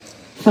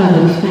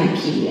Father, we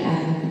thank you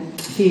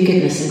for your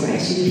goodness and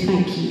grace. We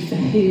thank you for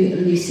who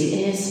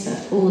Lucy is,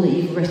 for all that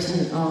you've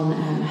written on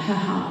her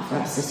heart for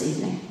us this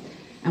evening.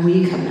 And will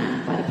you come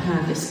now, by the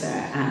power of your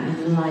Spirit, and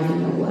enliven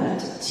your word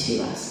to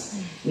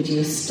us? Would you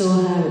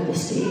restore her? Would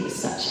this be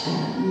such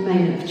a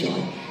moment of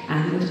joy?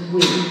 And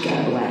would we go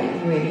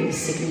away really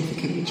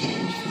significantly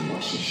changed from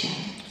what she shared?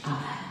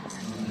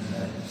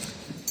 Amen.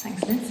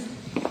 Thanks, Liz.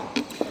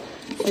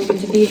 So good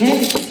to be here.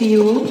 Good to see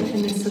you all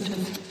in this sort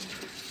of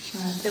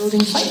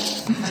building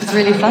site, which is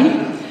really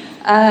fun.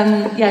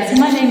 So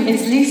my name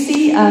is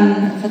Lucy.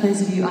 For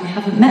those of you I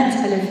haven't met,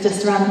 I live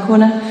just around the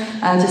corner,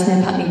 just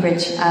near Putney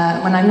Bridge.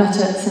 When I'm not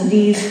at St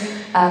Lee's,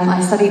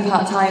 I study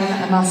part-time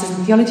a Masters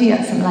in Theology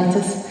at St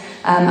Vitus,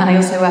 and I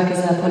also work as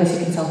a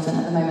policy consultant.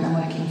 At the moment I'm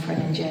working for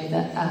an NGO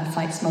that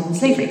fights modern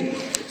slavery,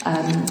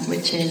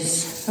 which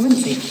is, I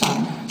wouldn't say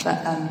fun,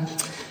 but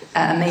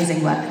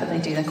amazing work that they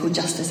do. They're called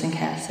Justice and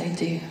Care, so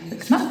do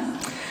look them up.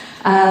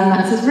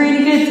 So it's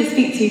really good to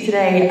speak to you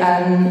today.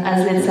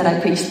 As Lynn said,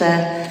 I preached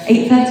the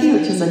 8:30,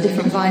 which is a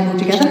different vibe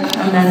altogether,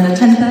 and then the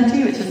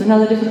 10:30, which is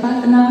another different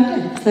vibe, and now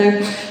again. So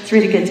it's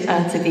really good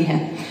to be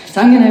here.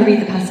 So I'm going to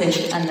read the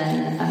passage and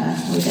then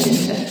we'll get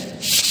into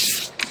it.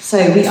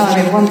 So we are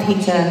in 1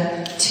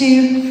 Peter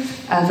 2,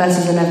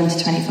 verses 11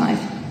 to 25.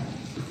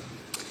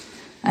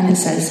 And it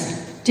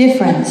says, "Dear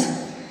friends,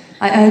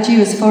 I urge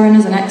you as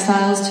foreigners and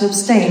exiles to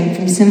abstain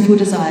from sinful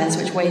desires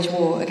which wage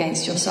war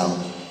against your soul.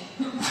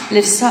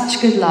 Live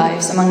such good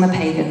lives among the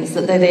pagans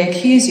that though they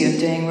accuse you of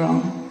doing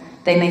wrong,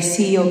 they may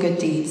see your good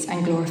deeds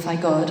and glorify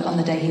God on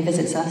the day he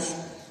visits us.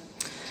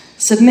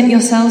 Submit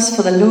yourselves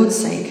for the Lord's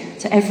sake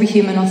to every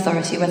human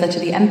authority, whether to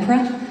the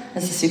emperor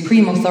as the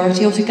supreme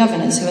authority or to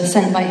governors who are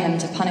sent by him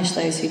to punish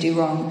those who do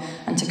wrong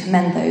and to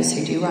commend those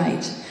who do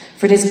right.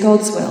 For it is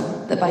God's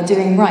will that by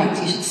doing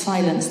right you should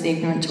silence the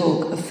ignorant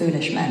talk of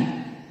foolish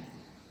men.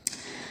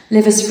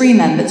 Live as free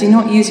men, but do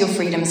not use your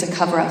freedom as a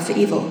cover-up for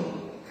evil.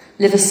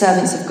 Live as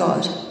servants of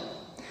God.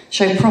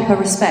 Show proper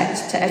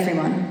respect to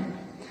everyone.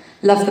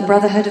 Love the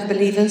brotherhood of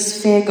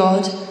believers, fear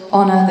God,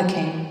 honour the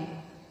king.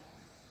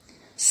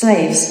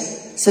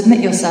 Slaves, submit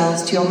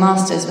yourselves to your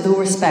masters with all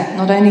respect,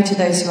 not only to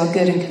those who are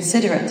good and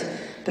considerate,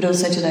 but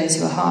also to those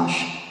who are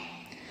harsh.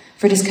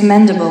 For it is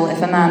commendable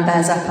if a man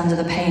bears up under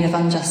the pain of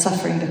unjust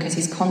suffering because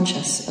he's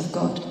conscious of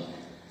God.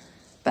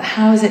 But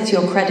how is it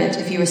to your credit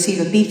if you receive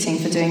a beating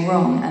for doing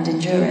wrong and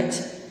endure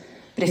it?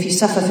 But if you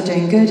suffer for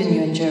doing good and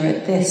you endure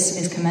it, this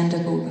is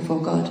commendable before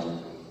God.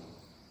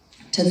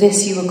 To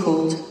this you were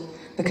called,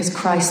 because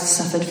Christ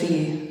suffered for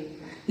you,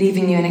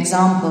 leaving you an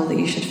example that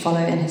you should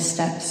follow in his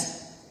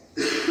steps.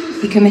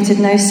 He committed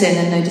no sin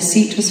and no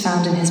deceit was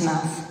found in his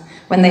mouth.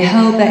 When they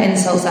hurled their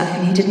insults at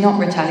him, he did not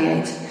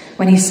retaliate.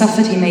 When he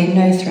suffered, he made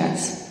no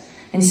threats.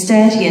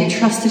 Instead, he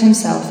entrusted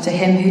himself to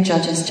him who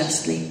judges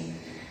justly.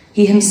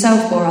 He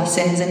himself bore our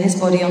sins in his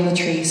body on the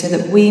tree so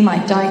that we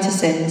might die to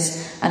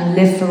sins and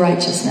live for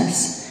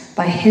righteousness.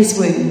 By his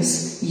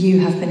wounds you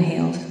have been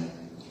healed.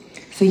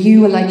 For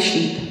you were like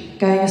sheep,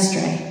 going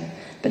astray,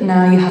 but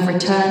now you have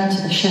returned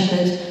to the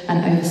shepherd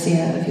and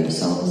overseer of your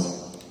souls."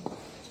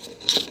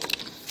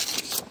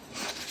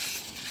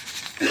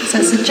 So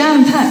it's a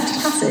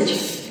jam-packed passage,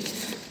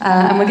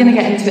 and we're going to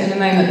get into it in a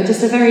moment, but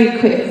just a very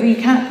quick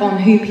recap on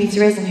who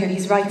Peter is and who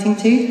he's writing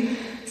to.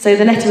 So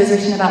the letter was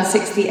written about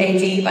 60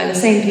 AD by the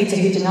same Peter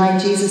who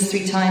denied Jesus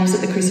 3 times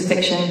at the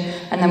crucifixion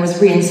and then was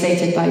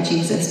reinstated by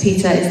Jesus.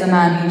 Peter is the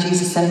man who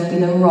Jesus said would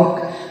be the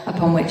rock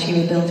upon which he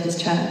would build his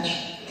church.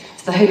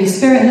 So the Holy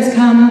Spirit has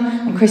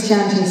come and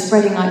Christianity is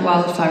spreading like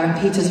wildfire,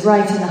 and Peter's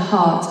right in the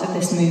heart of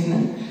this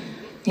movement.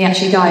 He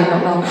actually died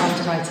not long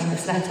after writing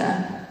this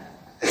letter.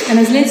 And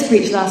as Liz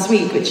preached last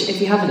week, which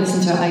if you haven't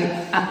listened to it,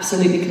 I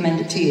absolutely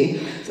commend it to you.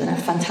 It's a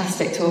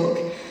fantastic talk.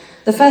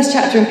 The first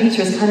chapter in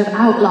Peter has kind of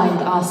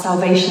outlined our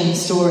salvation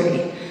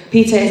story.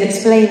 Peter is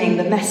explaining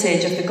the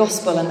message of the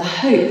gospel and the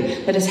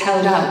hope that is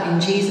held out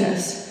in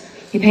Jesus.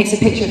 He paints a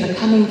picture of the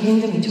coming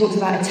kingdom. He talks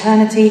about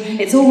eternity.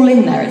 It's all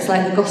in there. It's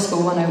like the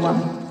gospel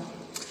 101.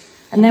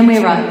 And then we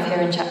arrive here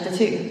in chapter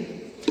 2.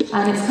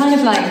 And it's kind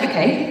of like,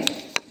 okay,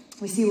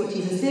 we see what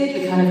Jesus did.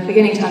 We're kind of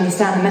beginning to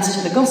understand the message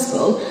of the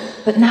gospel.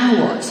 But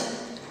now what?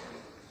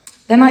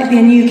 There might be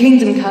a new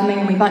kingdom coming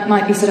and we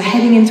might be sort of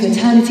heading into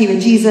eternity with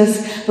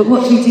Jesus, but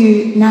what do we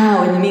do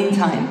now in the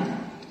meantime?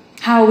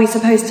 How are we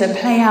supposed to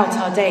play out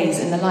our days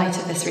in the light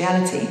of this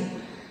reality?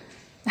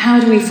 How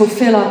do we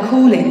fulfill our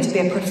calling to be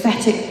a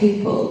prophetic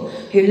people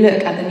who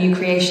look at the new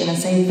creation and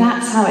say,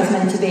 that's how it's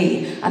meant to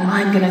be, and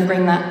I'm going to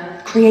bring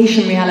that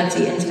creation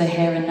reality into the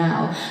here and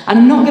now? And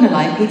I'm not going to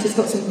lie, Peter's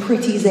got some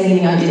pretty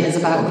zany ideas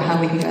about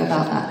how we can go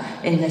about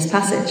that in this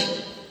passage.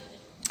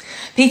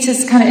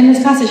 Peter's kind of in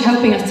this passage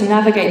helping us to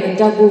navigate the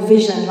double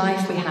vision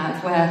life we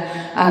have,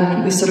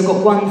 where we've sort of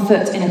got one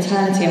foot in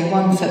eternity and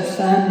one foot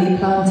firmly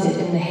planted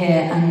in the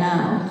here and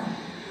now.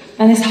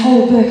 And this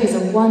whole book is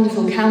a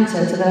wonderful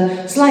counter to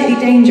the slightly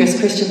dangerous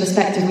Christian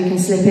perspective we can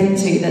slip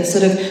into, that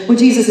sort of, well,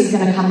 Jesus is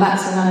going to come back,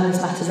 so none of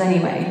this matters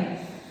anyway.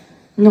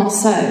 Not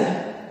so.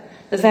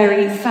 The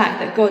very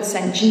fact that God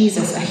sent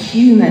Jesus, a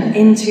human,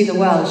 into the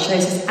world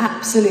shows his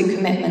absolute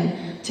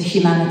commitment to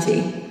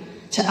humanity,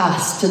 to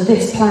us, to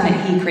this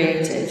planet he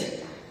created.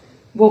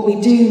 What we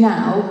do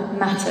now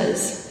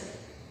matters.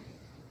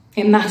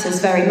 It matters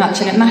very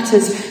much, and it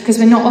matters because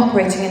we're not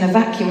operating in a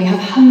vacuum. We have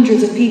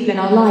hundreds of people in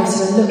our lives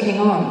who are looking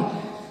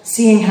on,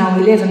 seeing how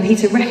we live, and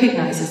Peter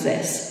recognises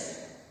this.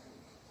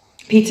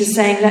 Peter's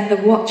saying, let the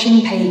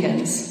watching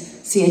pagans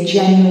see a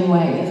genuine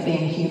way of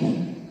being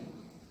human.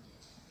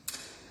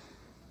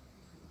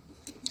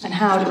 And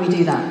how do we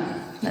do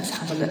that? Let's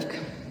have a look.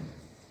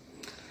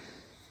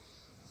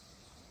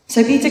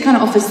 So Peter kind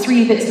of offers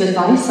 3 bits of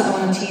advice that I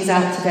want to tease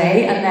out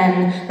today, and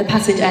then the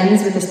passage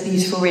ends with this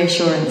beautiful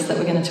reassurance that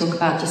we're going to talk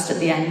about just at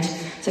the end.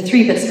 So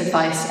 3 bits of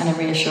advice and a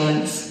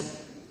reassurance.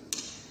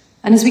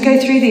 And as we go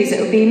through these, it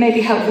would be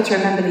maybe helpful to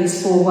remember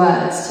these 4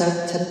 words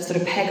to sort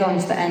of peg on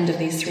to the end of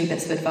these 3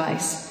 bits of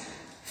advice.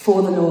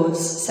 For the Lord's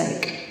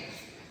sake.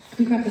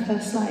 Can we grab the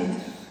first slide?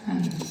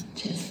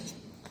 Cheers.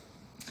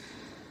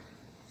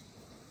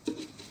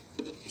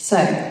 So,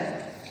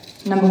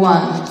 number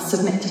 1,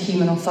 submit to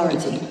human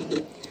authority.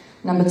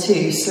 Number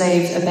 2,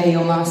 slaves, obey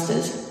your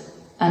masters.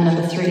 And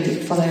number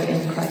 3, follow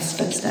in Christ's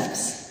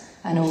footsteps,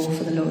 and all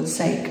for the Lord's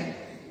sake.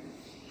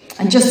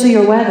 And just so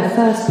you're aware, the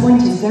first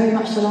point is very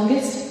much the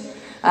longest,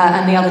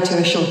 and the other 2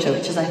 are shorter,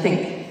 which is, I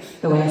think,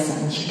 the way a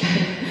sermon should go.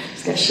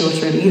 Just get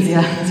shorter and easier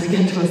as we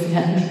get towards the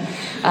end.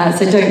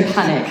 So don't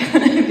panic.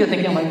 If you're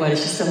thinking, oh my word,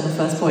 she's still on the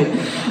first point.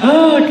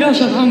 Oh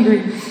gosh, I'm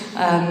hungry.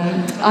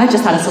 I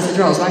just had a sausage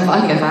roll, so I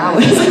can go for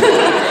hours.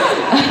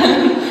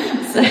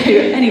 So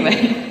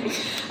anyway,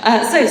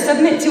 so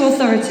submit to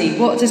authority.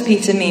 What does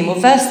Peter mean? Well,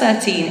 verse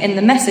 13 in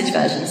the Message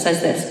version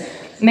says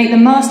this: make the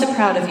master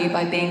proud of you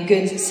by being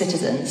good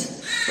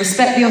citizens.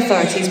 Respect the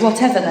authorities,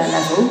 whatever their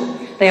level.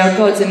 They are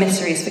God's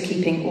emissaries for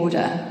keeping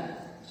order.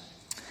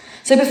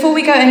 So before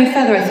we go any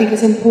further, I think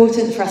it's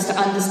important for us to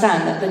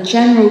understand that the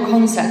general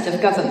concept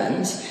of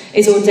government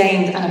is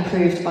ordained and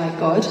approved by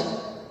God.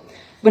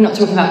 We're not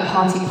talking about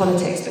party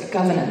politics, but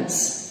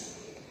governance.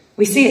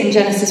 We see it in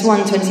Genesis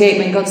 1:28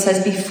 when God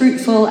says, be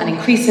fruitful and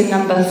increase in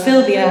number,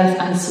 fill the earth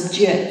and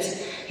subdue it.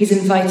 He's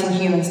inviting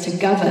humans to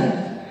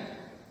govern.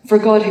 For a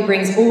God who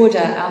brings order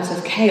out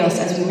of chaos,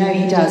 as we know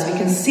he does, we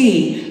can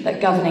see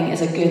that governing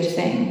is a good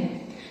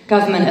thing.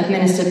 Government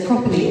administered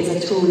properly is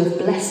a tool of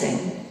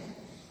blessing.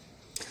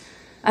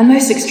 And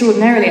most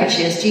extraordinarily,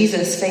 actually, as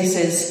Jesus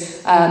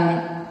faces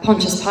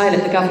Pontius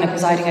Pilate, the governor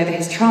presiding over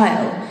his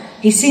trial,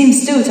 he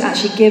seems still to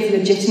actually give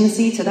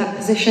legitimacy to that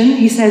position.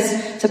 He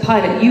says to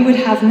Pilate, you would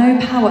have no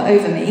power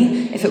over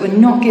me if it were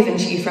not given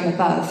to you from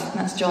above. And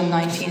that's John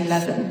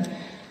 19:11.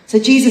 So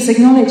Jesus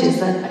acknowledges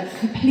that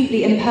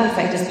completely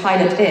imperfect as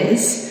Pilate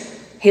is,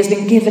 he has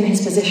been given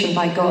his position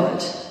by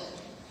God.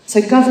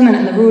 So government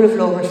and the rule of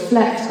law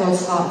reflect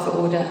God's heart for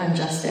order and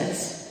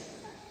justice.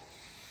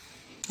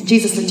 And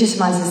Jesus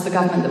legitimizes the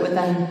government that would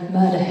then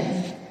murder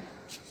him.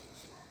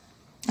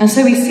 And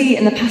so we see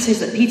in the passage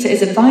that Peter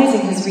is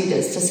advising his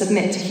readers to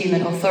submit to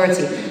human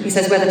authority. He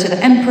says whether to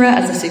the emperor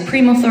as the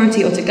supreme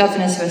authority or to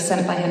governors who are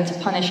sent by him to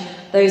punish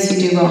those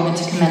who do wrong and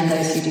to commend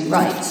those who do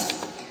right.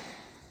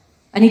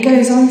 And he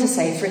goes on to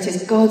say, for it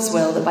is God's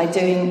will that by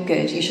doing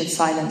good you should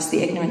silence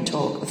the ignorant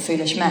talk of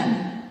foolish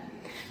men.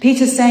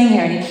 Peter's saying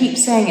here, and he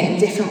keeps saying it in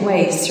different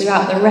ways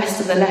throughout the rest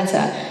of the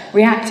letter,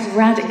 react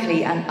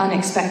radically and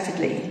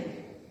unexpectedly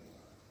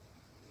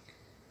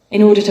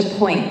in order to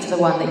point to the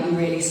one that you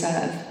really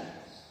serve.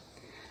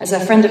 As a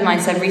friend of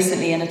mine said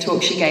recently in a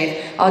talk she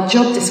gave, our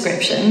job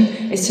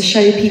description is to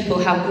show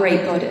people how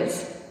great God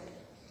is.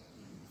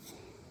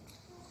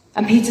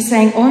 And Peter's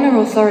saying, honour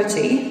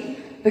authority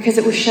because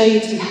it will show you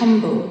to be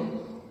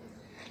humble.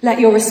 Let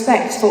your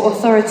respect for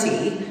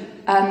authority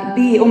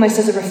be almost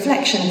as a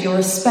reflection of your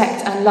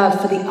respect and love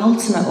for the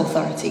ultimate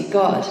authority,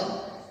 God.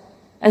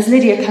 As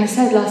Lydia kind of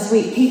said last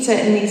week, Peter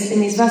in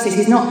these verses,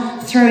 he's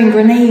not throwing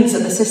grenades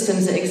at the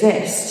systems that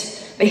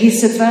exist, but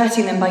he's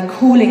subverting them by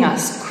calling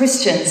us,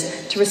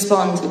 Christians, to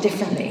respond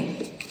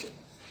differently.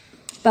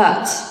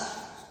 But,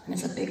 and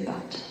it's a big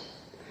but,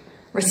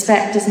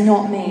 respect does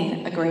not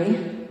mean agree.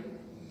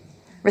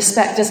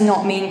 Respect does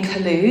not mean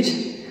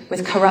collude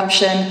with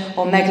corruption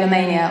or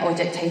megalomania or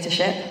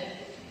dictatorship.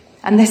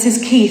 And this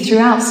is key.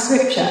 Throughout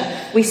Scripture,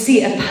 we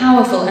see a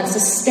powerful and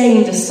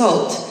sustained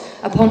assault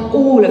upon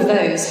all of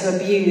those who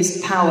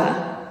abuse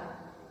power.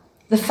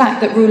 The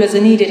fact that rulers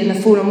are needed in the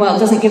fallen world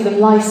doesn't give them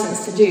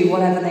license to do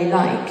whatever they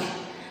like.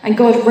 And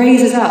God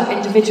raises up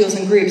individuals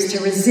and groups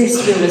to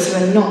resist rulers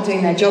who are not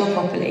doing their job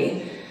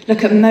properly.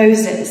 Look at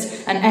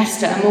Moses and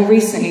Esther, and more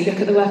recently, look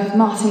at the work of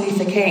Martin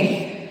Luther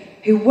King,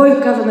 who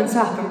woke governments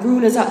up and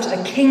rulers up to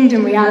the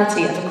kingdom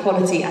reality of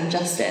equality and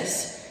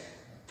justice.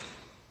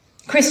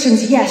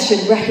 Christians, yes,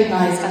 should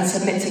recognise and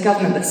submit to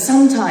government, but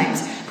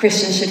sometimes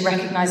Christians should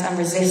recognise and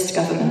resist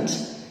government.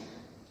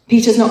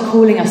 Peter's not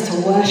calling us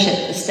to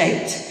worship the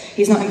state.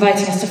 He's not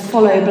inviting us to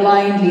follow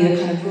blindly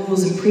the kind of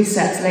rules and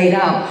precepts laid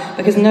out,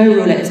 because no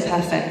ruler is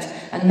perfect,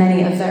 and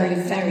many are very,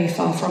 very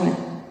far from it.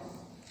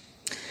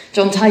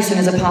 John Tyson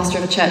is a pastor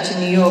of a church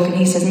in New York, and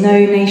he says no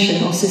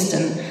nation or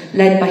system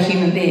led by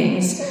human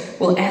beings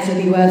will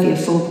ever be worthy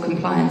of full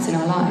compliance in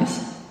our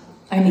lives.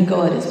 Only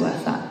God is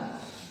worth that.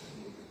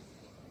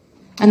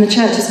 And the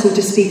church is called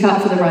to speak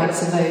up for the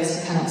rights of those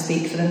who cannot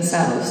speak for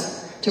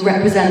themselves, to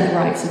represent the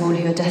rights of all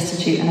who are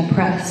destitute and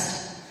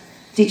oppressed.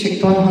 Dietrich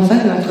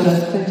Bonhoeffer, who I've got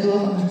a photo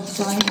of on the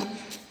slide,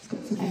 he's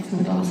got some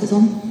excellent glasses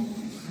on.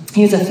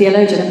 He was a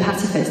theologian and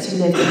pacifist who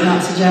lived in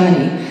Nazi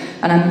Germany.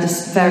 And I'm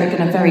just going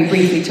to very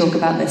briefly talk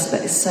about this,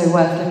 but it's so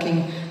worth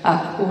looking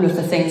up all of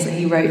the things that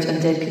he wrote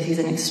and did, because he's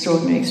an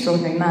extraordinary,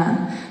 extraordinary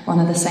man, one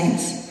of the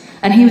saints.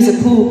 And he was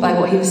appalled by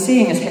what he was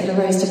seeing as Hitler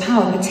rose to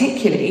power,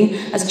 particularly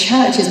as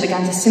churches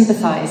began to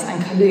sympathise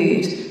and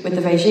collude with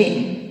the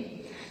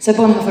regime. So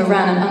Bonhoeffer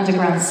ran an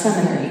underground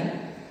seminary,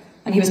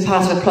 and he was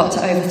part of a plot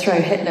to overthrow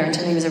Hitler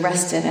until he was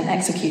arrested and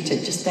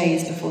executed just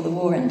days before the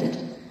war ended.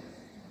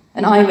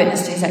 An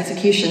eyewitness to his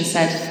execution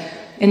said,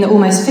 "In the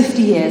almost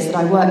 50 years that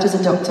I worked as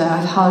a doctor,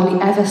 I've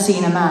hardly ever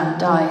seen a man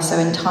die so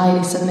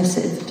entirely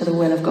submissive to the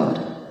will of God."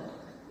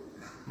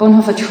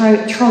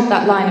 Bonhoeffer trod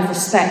that line of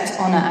respect,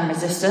 honour and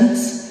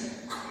resistance.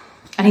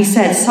 And he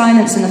said,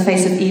 "Silence in the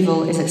face of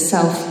evil is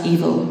itself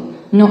evil.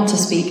 Not to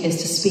speak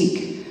is to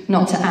speak.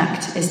 Not to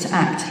act is to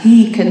act."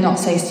 He could not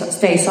stay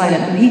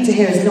silent. And Peter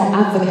here is not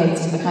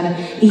advocating the kind of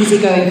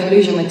easygoing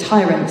collusion with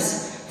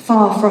tyrants.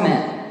 Far from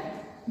it.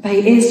 But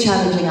he is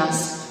challenging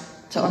us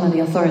to honour the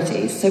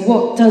authorities. So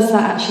what does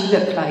that actually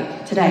look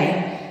like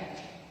today?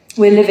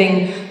 We're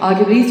living,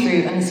 arguably,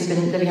 through, unless you've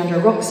been living under a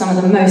rock, some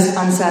of the most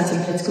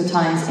uncertain political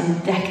times in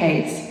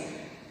decades.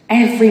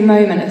 Every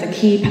moment of the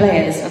key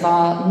players of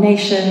our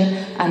nation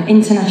and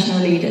international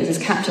leaders is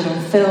captured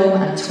on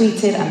film and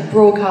tweeted and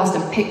broadcast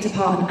and picked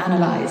apart and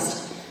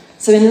analysed.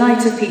 So in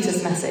light of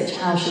Peter's message,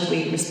 how should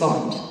we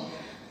respond?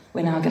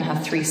 We're now going to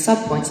have 3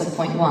 sub-points of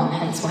point 1,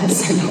 hence why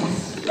it's so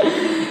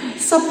long.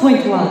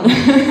 Sub-point 1.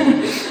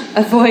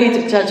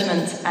 Avoid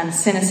judgment and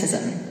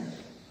cynicism.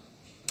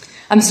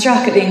 I'm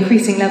struck at the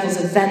increasing levels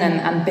of venom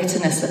and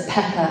bitterness that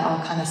pepper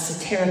our kind of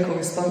satirical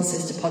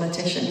responses to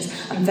politicians.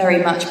 I'm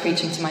very much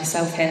preaching to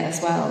myself here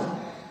as well.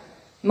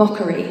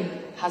 Mockery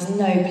has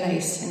no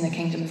place in the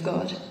kingdom of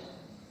God.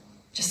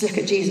 Just look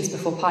at Jesus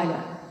before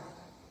Pilate.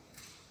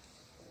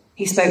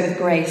 He spoke with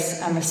grace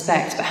and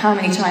respect, but how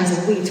many times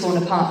have we torn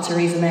apart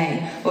Theresa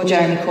May or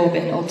Jeremy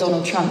Corbyn or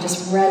Donald Trump,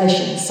 just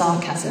relishing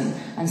sarcasm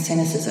and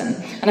cynicism?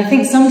 And I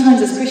think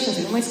sometimes as Christians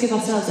we almost give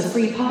ourselves a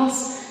free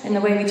pass in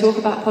the way we talk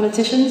about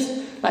politicians,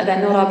 like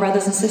they're not our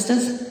brothers and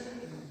sisters.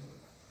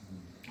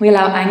 We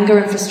allow anger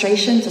and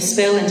frustration to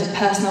spill into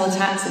personal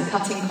attacks and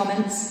cutting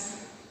comments.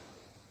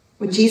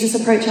 Would Jesus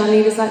approach our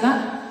leaders like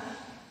that?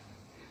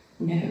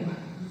 No,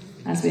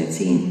 as we have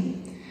seen.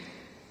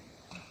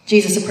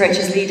 Jesus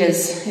approaches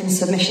leaders in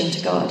submission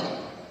to God.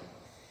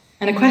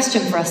 And a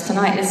question for us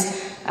tonight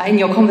is, in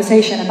your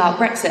conversation about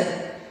Brexit,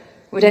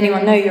 would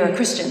anyone know you're a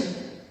Christian?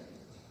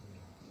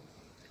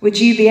 Would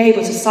you be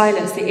able to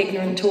silence the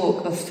ignorant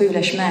talk of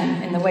foolish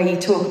men in the way you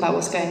talk about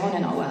what's going on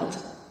in our world?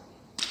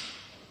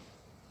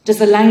 Does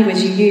the language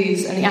you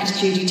use and the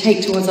attitude you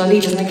take towards our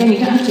leaders, and again, you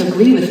don't have to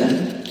agree with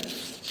them,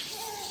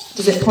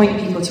 does it point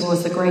people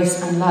towards the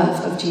grace and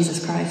love of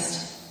Jesus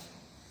Christ?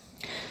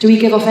 Do we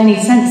give off any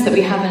sense that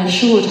we have an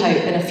assured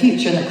hope and a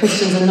future and that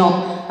Christians are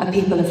not a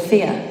people of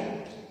fear?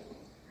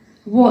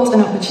 What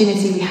an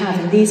opportunity we have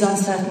in these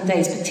uncertain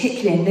days,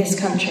 particularly in this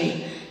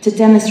country, to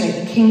demonstrate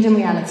the kingdom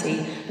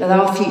reality that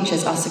our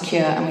futures are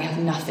secure and we have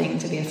nothing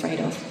to be afraid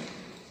of.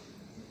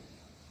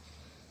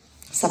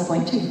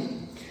 Sub-point 2.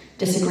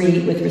 Disagree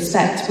with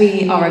respect.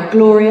 We are a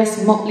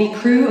glorious motley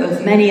crew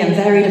of many and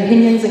varied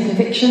opinions and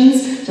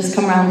convictions. Just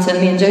come round to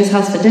me and Joe's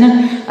house for dinner,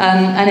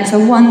 and it's a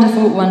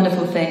wonderful,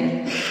 wonderful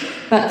thing.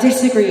 But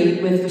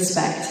disagree with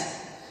respect.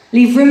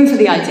 Leave room for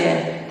the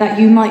idea that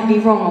you might be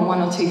wrong on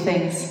 1 or 2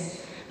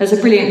 things. There's a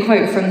brilliant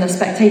quote from The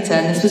Spectator,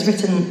 and this was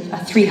written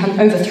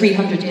over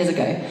 300 years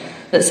ago,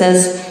 that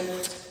says,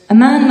 "A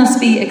man must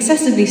be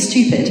excessively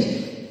stupid,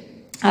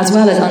 as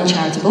well as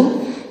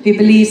uncharitable, who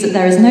believes that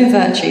there is no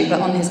virtue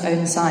but on his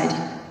own side,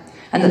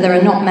 and that there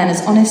are not men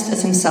as honest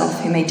as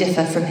himself who may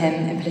differ from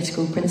him in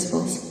political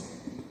principles."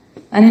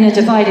 And in a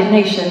divided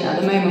nation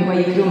at the moment where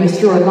you could almost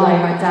draw a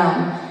line right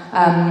down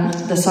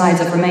the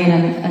sides of Remain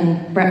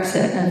and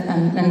Brexit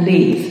and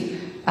Leave,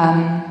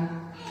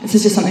 this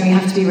is just something we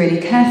have to be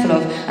really careful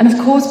of. And of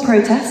course,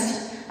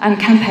 protest and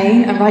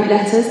campaign and write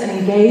letters and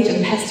engage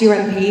and pester your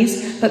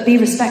MPs, but be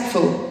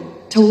respectful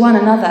to one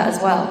another as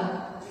well.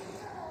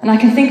 And I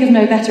can think of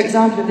no better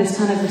example of this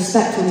kind of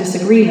respectful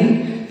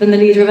disagreement than the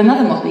leader of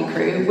another motley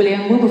crew,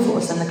 William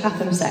Wilberforce and the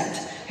Clapham sect,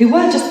 who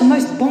were just the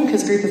most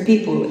bonkers group of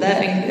people.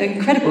 They're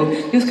incredible.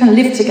 They all kind of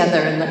lived together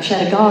and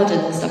shared a garden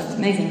and stuff. It's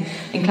amazing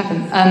in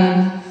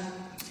Clapham.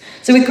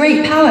 So with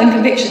great power and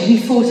conviction, he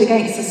fought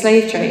against the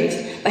slave trade,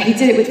 but he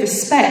did it with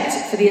respect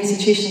for the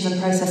institutions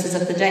and processes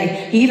of the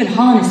day. He even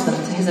harnessed them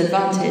to his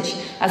advantage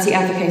as he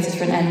advocated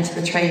for an end to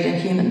the trade in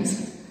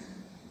humans.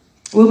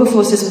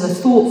 Wilberforce's was a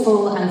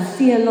thoughtful and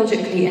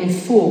theologically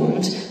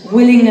informed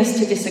willingness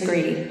to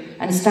disagree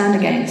and stand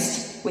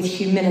against with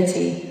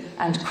humility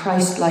and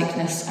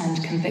Christ-likeness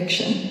and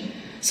conviction.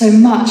 So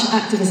much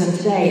activism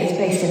today is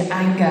based in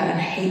anger and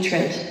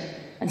hatred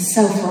and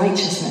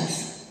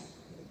self-righteousness.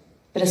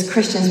 But as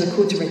Christians, we're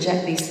called to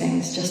reject these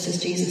things, just as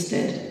Jesus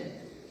did.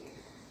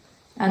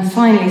 And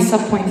finally,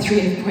 subpoint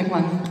 3 of point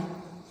 1,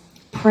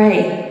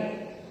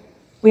 pray.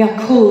 We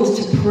are called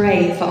to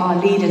pray for our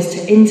leaders,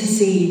 to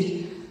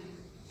intercede.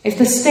 If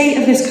the state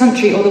of this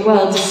country or the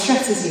world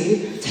distresses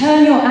you,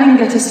 turn your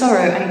anger to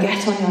sorrow and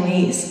get on your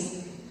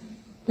knees.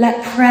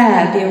 Let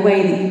prayer be a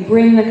way that you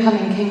bring the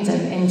coming kingdom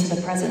into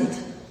the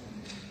present.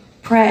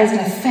 Prayer is an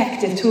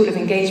effective tool of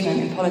engagement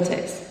in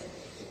politics.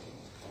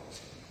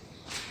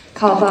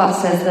 Karl Barth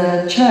says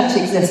the church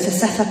exists to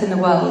set up in the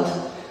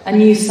world a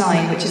new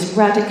sign which is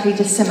radically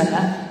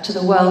dissimilar to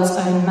the world's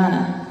own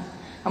manner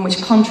and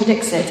which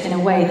contradicts it in a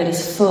way that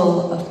is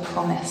full of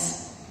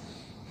promise.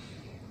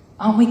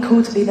 Aren't we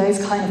called to be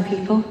those kind of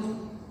people?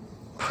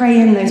 Pray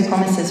in those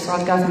promises for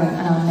our government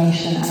and our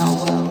nation and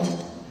our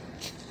world.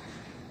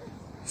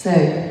 So,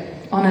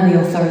 honour the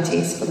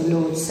authorities for the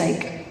Lord's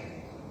sake.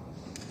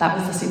 That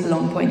was the super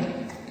long point.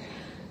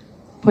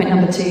 Point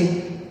number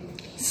 2,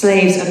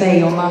 slaves, obey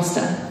your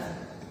master.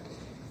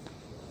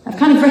 I've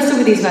kind of wrestled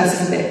with these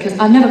verses a bit because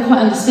I've never quite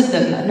understood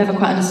them. I've never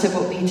quite understood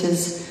what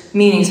Peter's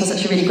meaning, so I was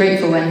actually really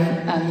grateful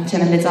when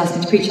Tim and Liz asked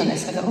me to preach on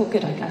this. I thought, oh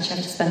good, I actually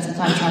have to spend some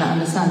time trying to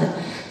understand it,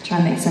 try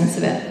and make sense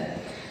of it.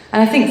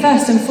 And I think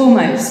first and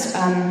foremost,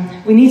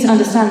 we need to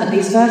understand that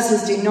these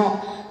verses do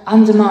not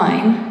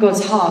undermine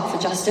God's heart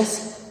for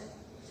justice.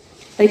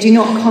 They do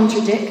not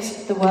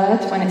contradict the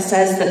word when it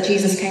says that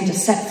Jesus came to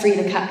set free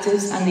the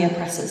captives and the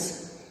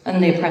oppressors,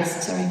 and the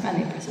oppressed.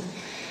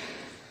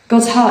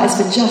 God's heart is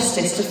for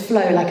justice to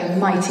flow like a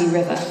mighty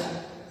river.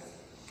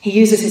 He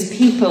uses his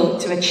people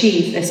to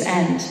achieve this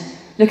end.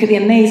 Look at the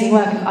amazing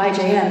work of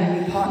IJM,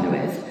 who we partner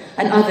with,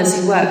 and others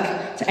who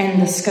work to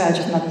end the scourge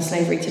of modern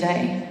slavery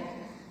today.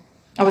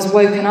 I was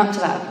woken up to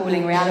that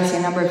appalling reality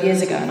a number of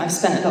years ago, and I've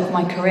spent a lot of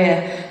my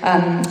career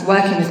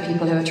working with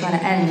people who are trying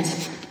to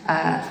end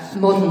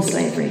modern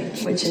slavery,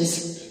 which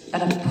is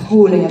an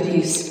appalling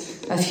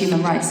abuse of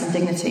human rights and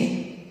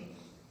dignity.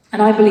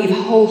 And I believe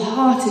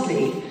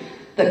wholeheartedly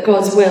that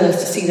God's will is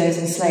to see those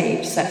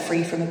enslaved set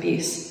free from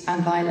abuse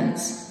and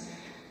violence.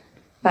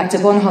 Back to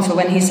Bonhoeffer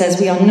when he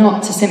says, we are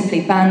not to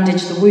simply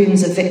bandage the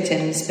wounds of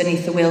victims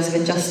beneath the wheels of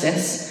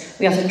injustice,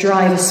 we are to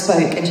drive a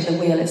spoke into the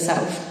wheel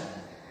itself.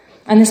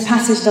 And this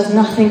passage does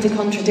nothing to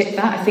contradict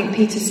that. I think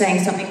Peter's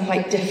saying something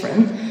quite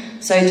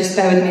different, so just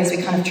bear with me as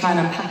we kind of try and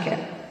unpack it.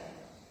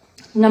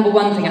 Number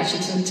one thing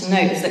actually to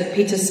note is that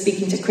Peter's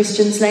speaking to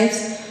Christian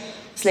slaves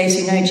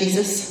who know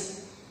Jesus.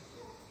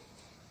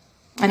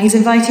 And he's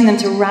inviting them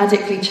to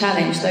radically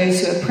challenge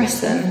those who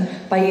oppress them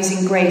by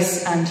using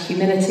grace and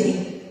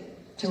humility.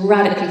 To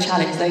radically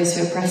challenge those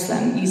who oppress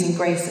them using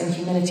grace and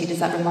humility. Does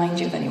that remind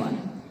you of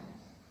anyone?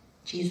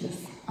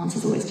 Jesus.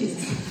 Answer's always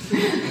Jesus.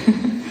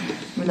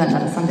 We learned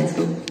that at Sunday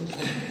school.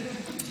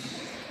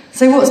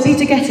 So what's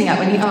Peter getting at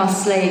when he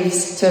asks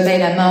slaves to obey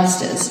their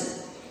masters?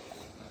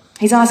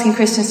 He's asking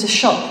Christians to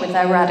shop with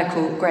their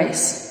radical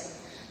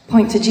grace.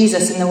 Point to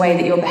Jesus in the way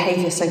that your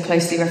behaviour so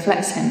closely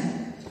reflects him.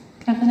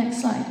 Can I have the next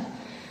slide?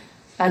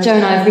 Joe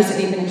and I have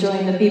recently been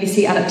enjoying the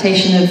BBC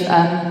adaptation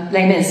of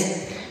Les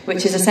Mis,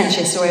 which is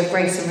essentially a story of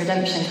grace and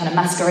redemption kind of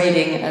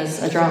masquerading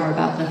as a drama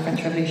about the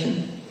French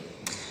Revolution.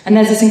 And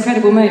there's this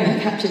incredible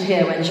moment captured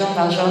here when Jean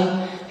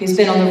Valjean, who's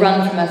been on the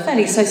run from a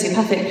fairly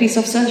sociopathic police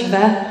officer,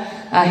 Javert,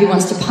 who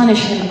wants to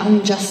punish him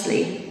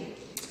unjustly.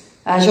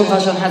 Jean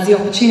Valjean has the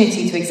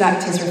opportunity to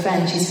exact his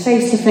revenge. He's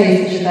face to face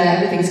with Javert,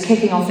 everything's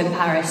kicking off in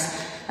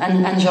Paris,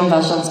 and Jean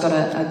Valjean's got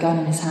a gun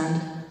in his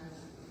hand.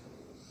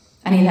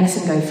 And he lets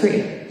him go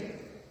free.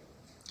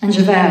 And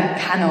Javert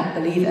cannot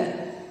believe it.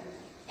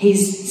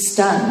 He's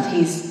stunned,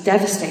 he's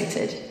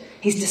devastated,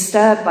 he's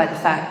disturbed by the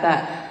fact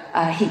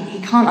that he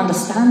can't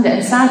understand it,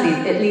 and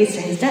sadly it leads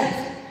to his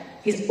death.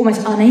 He's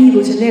almost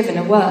unable to live in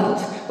a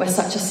world where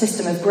such a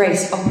system of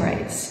grace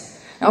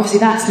operates. Now, obviously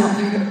that's not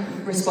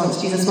the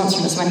response Jesus wants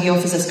from us when he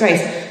offers us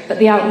grace, but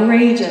the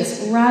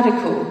outrageous,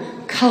 radical,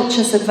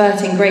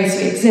 culture-subverting grace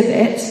we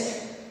exhibit,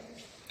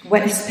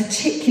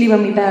 particularly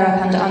when we bear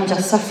up under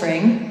unjust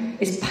suffering,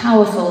 is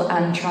powerful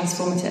and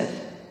transformative.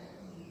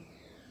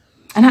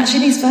 And actually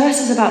these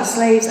verses about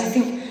slaves, I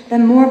think they're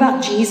more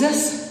about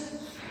Jesus.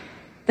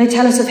 They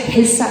tell us of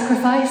his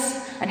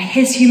sacrifice and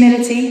his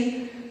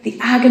humility, the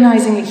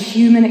agonizingly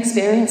human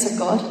experience of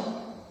God.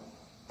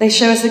 They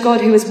show us the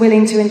God who was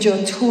willing to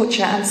endure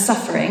torture and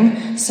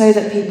suffering so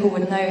that people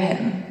would know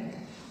him.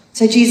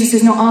 So Jesus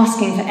is not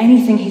asking for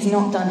anything he's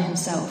not done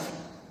himself.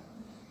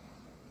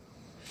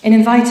 In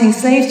inviting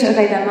slaves to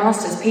obey their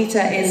masters, Peter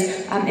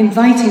is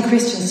inviting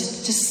Christians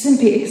to just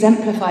simply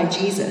exemplify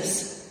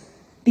Jesus.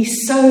 Be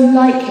so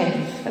like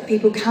him that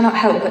people cannot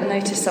help but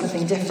notice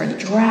something different.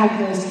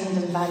 Drag those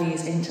kingdom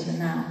values into the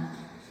now.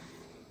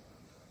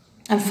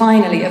 And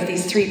finally, of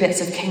these 3 bits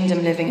of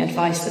kingdom living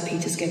advice that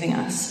Peter's giving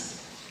us,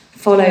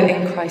 follow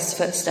in Christ's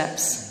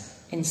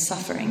footsteps in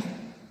suffering.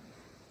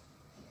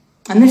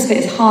 And this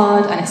bit is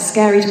hard and it's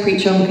scary to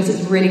preach on because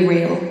it's really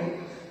real.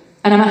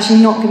 And I'm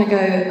actually not going to go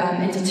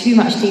into too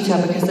much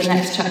detail because the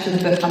next chapter of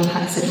the book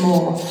unpacks it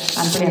more,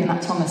 and brilliant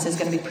Matt Thomas is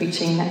going to be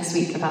preaching next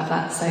week about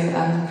that, so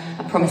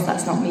I promise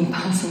that's not me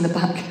passing the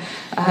buck.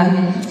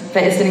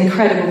 But it's an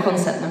incredible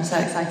concept and I'm so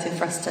excited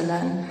for us to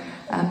learn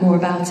more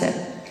about it.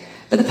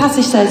 But the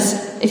passage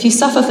says, if you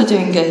suffer for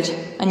doing good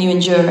and you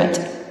endure it,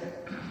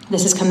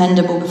 this is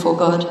commendable before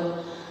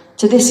God.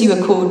 To this you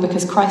are called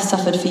because Christ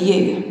suffered for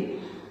you,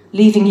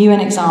 leaving you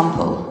an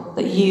example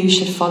that you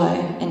should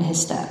follow in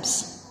his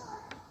steps.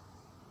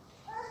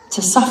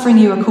 To suffering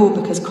you are called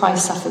because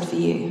Christ suffered for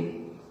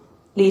you,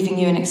 leaving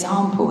you an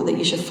example that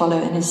you should follow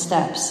in his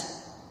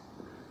steps.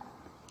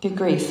 Good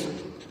grief.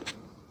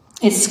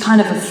 It's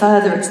kind of a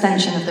further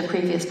extension of the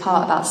previous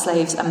part about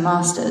slaves and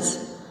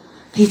masters.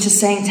 Peter's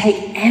saying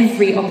take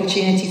every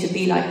opportunity to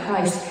be like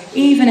Christ,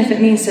 even if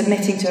it means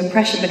submitting to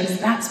oppression, because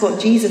that's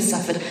what Jesus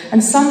suffered.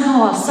 And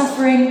somehow our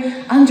suffering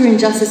under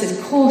injustice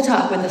is caught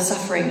up with the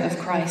suffering of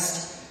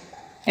Christ.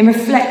 In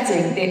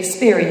reflecting the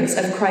experience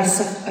of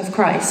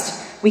Christ,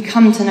 we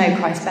come to know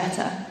Christ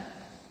better.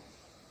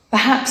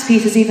 Perhaps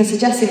Peter's even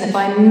suggesting that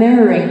by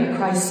mirroring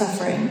Christ's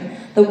suffering,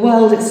 the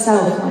world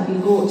itself might be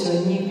brought to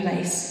a new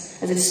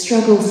place as it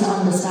struggles to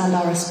understand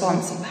our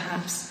response and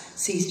perhaps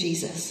sees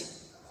Jesus.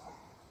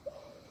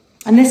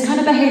 And this kind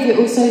of behaviour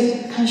also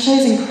kind of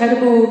shows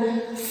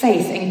incredible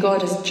faith in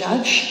God as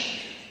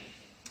judge.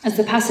 As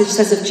the passage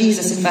says of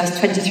Jesus in verse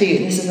 23,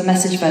 and this is the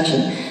Message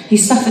version, he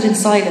suffered in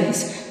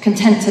silence,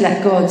 content to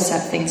let God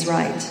set things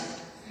right.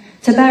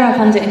 To bear up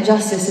under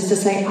injustice is to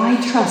say, I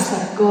trust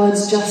that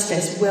God's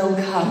justice will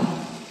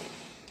come.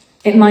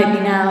 It might be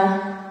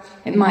now,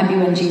 it might be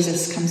when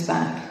Jesus comes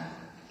back.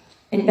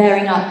 In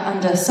bearing up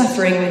under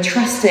suffering, we're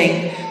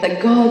trusting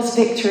that God's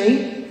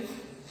victory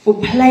will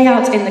play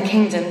out in the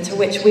kingdom to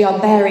which we are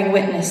bearing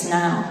witness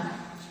now.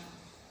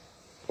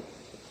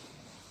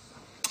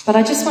 But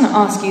I just want to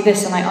ask you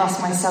this, and I ask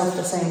myself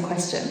the same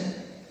question.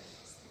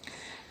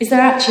 Is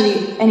there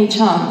actually any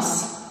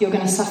chance you're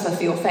going to suffer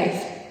for your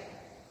faith?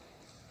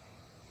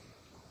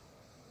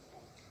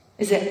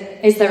 Is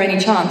there any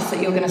chance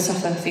that you're going to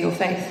suffer for your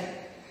faith?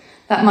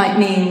 That might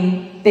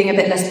mean being a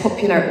bit less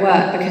popular at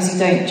work because you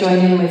don't join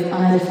in with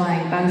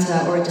unedifying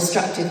banter or a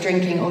destructive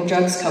drinking or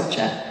drugs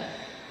culture.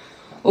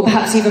 Or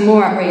perhaps even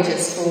more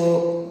outrageous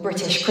for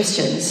British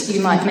Christians,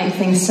 you might make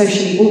things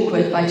socially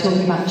awkward by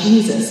talking about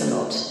Jesus a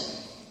lot.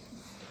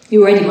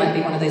 You already might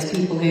be one of those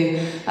people who,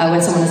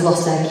 when someone has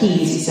lost their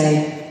keys, you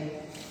say,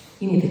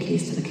 you need the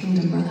keys to the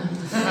kingdom, brother.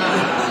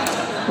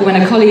 Or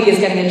when a colleague is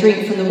getting a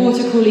drink from the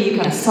water cooler, you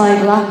kind of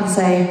sidle up and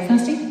say,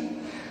 thirsty?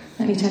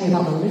 Let me tell you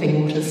about the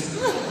living waters.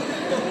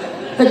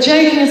 But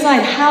joking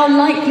aside, how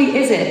likely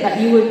is it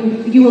that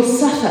you will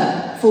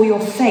suffer for your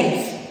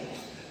faith?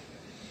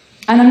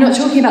 And I'm not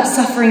talking about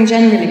suffering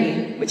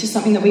generally, which is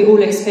something that we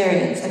all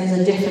experience and is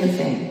a different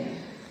thing.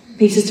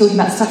 Peter's talking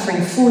about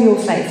suffering for your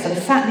faith, for the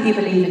fact that you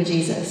believe in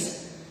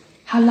Jesus.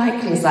 How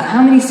likely is that?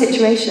 How many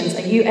situations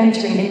are you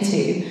entering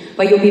into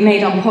where you'll be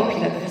made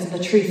unpopular because of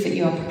the truth that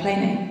you are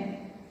proclaiming?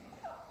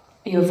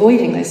 Are you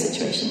avoiding those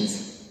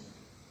situations?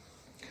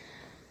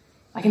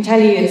 I can tell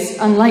you it's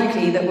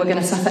unlikely that we're going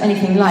to suffer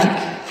anything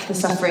like the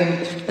suffering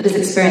that is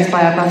experienced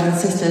by our brothers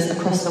and sisters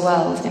across the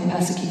world in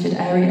persecuted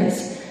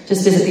areas.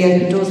 Just visit the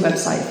Open Doors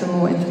website for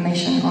more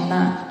information on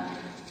that.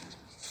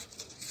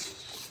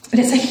 But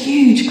it's a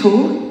huge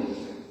call.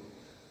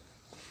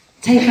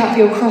 Take up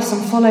your cross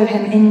and follow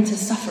him into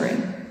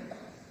suffering.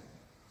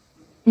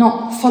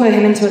 Not follow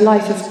him into a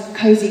life of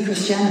cosy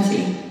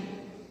Christianity,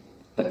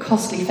 but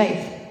costly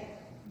faith.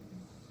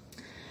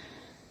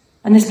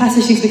 And this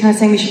passage seems to be kind of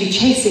saying we should be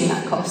chasing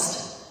that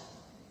cost.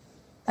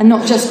 And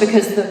not just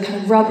because the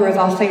kind of rubber of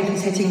our faith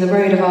is hitting the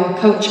road of our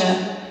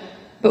culture,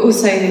 but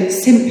also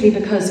simply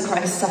because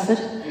Christ suffered.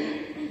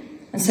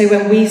 And so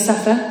when we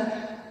suffer,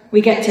 we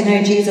get to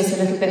know Jesus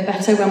a little bit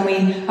better. When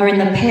we are in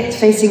the pit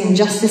facing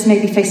injustice,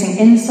 maybe facing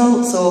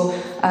insults or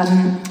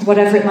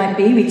whatever it might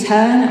be, we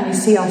turn and we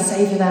see our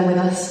Saviour there with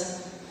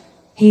us.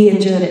 He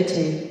endured it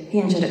too. He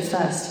endured it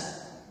first.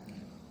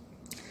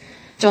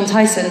 John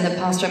Tyson, the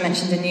pastor I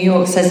mentioned in New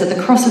York, says that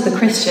the cross of the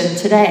Christian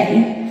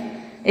today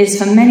is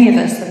for many of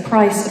us the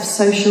price of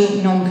social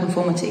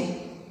non-conformity.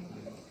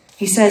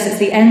 He says it's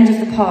the end of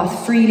the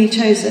path freely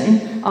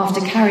chosen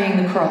after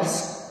carrying the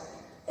cross.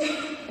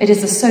 It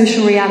is the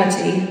social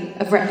reality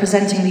of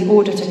representing the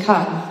order to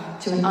come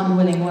to an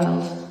unwilling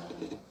world.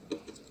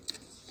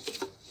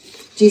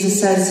 Jesus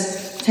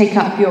says, take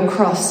up your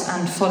cross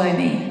and follow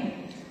me.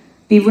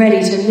 Be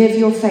ready to live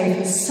your faith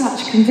with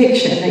such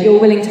conviction that you're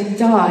willing to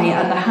die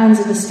at the hands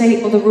of the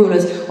state or the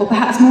rulers, or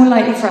perhaps more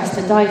likely for us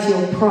to die to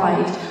your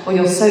pride or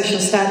your social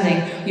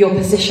standing, your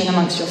position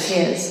amongst your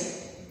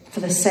peers,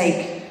 for the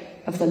sake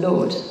of the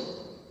Lord.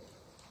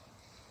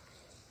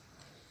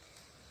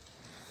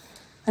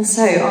 And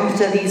so,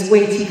 after these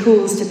weighty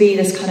calls to be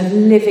this kind of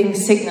living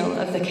signal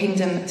of the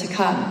kingdom to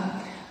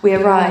come, we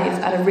arrive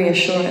at a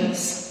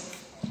reassurance.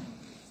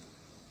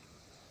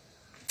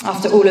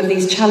 After all of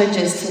these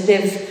challenges to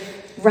live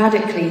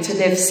radically, to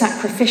live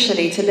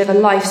sacrificially, to live a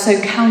life so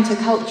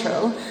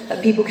countercultural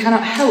that people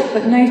cannot help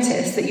but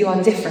notice that you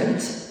are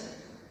different,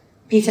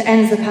 Peter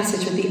ends the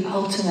passage with the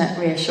ultimate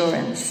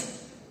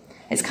reassurance.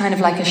 It's kind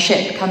of like a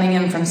ship coming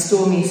in from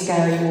stormy,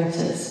 scary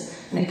waters,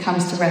 and it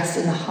comes to rest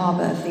in the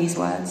harbour of these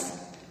words.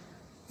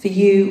 For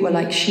you were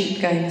like sheep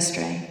going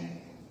astray,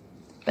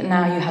 but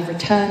now you have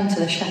returned to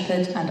the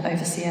shepherd and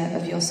overseer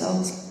of your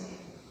souls.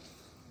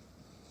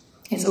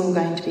 It's all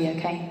going to be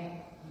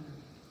okay.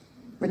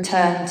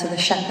 Return to the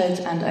shepherd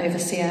and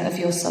overseer of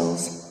your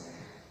souls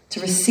to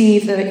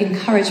receive the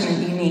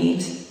encouragement you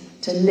need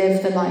to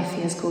live the life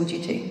he has called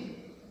you to.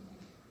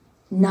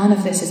 None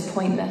of this is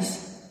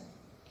pointless.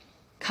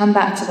 Come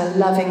back to the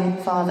loving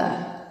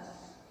Father.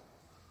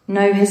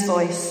 Know his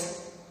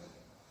voice,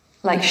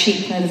 like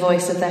sheep know the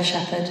voice of their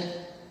shepherd.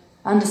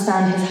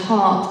 Understand his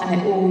heart,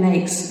 and it all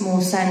makes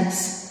more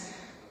sense.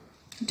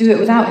 Do it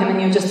without him and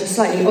you're just a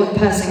slightly odd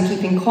person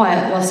keeping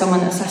quiet while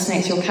someone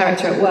assassinates your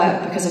character at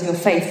work because of your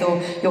faith,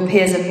 or your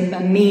peers are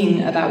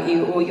mean about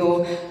you, or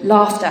you're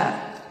laughed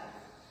at.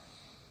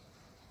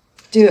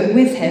 Do it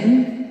with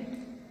him,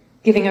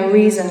 giving a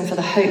reason for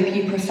the hope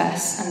you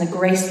profess and the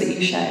grace that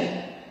you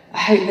show, a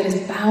hope that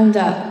is bound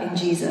up in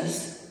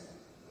Jesus,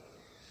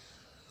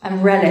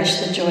 and relish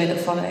the joy that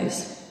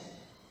follows.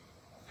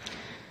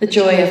 The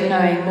joy of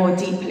knowing more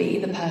deeply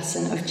the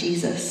person of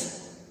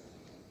Jesus.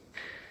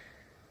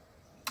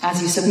 As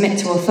you submit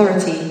to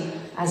authority,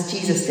 as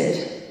Jesus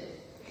did.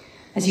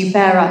 As you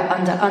bear up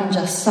under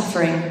unjust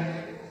suffering,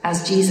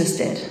 as Jesus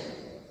did.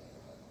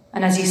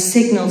 And as you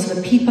signal to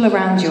the people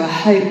around you a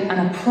hope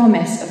and a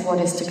promise of what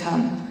is to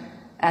come,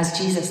 as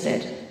Jesus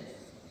did.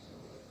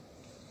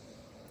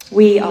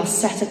 We are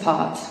set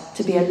apart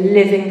to be a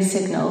living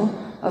signal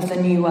of the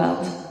new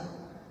world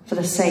for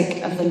the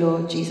sake of the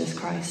Lord Jesus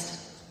Christ.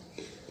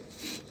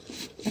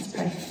 Let's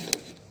pray.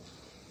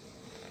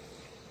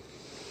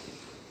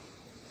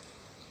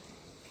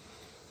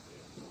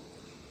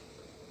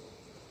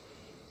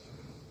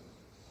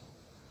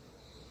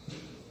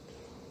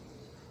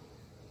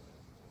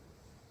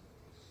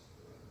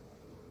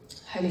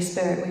 Holy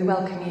Spirit, we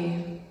welcome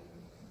you.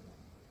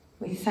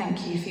 We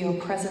thank you for your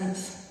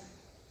presence.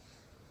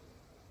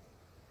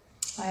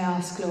 I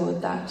ask,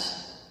 Lord, that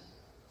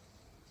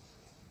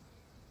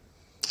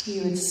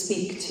you would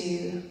speak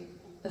to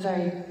the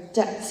very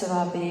depths of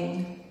our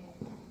being,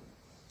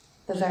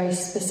 the very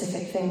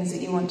specific things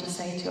that you want to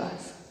say to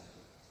us.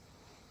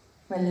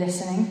 We're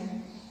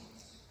listening,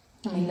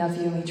 and we love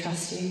you and we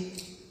trust you.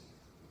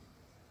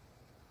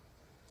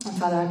 And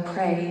Father, I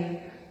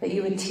pray that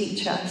you would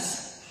teach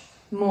us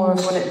more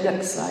of what it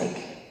looks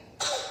like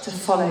to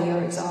follow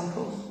your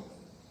example.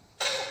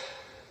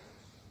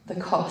 The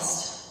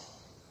cost.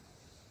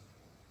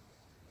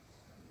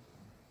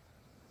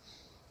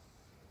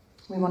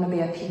 We want to be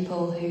a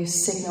people who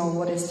signal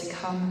what is to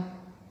come,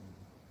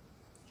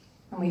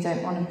 and we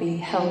don't want to be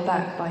held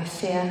back by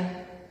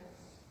fear.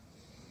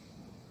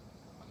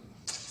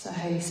 So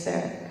Holy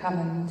Spirit, come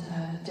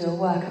and do a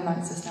work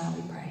amongst us now,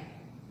 we pray.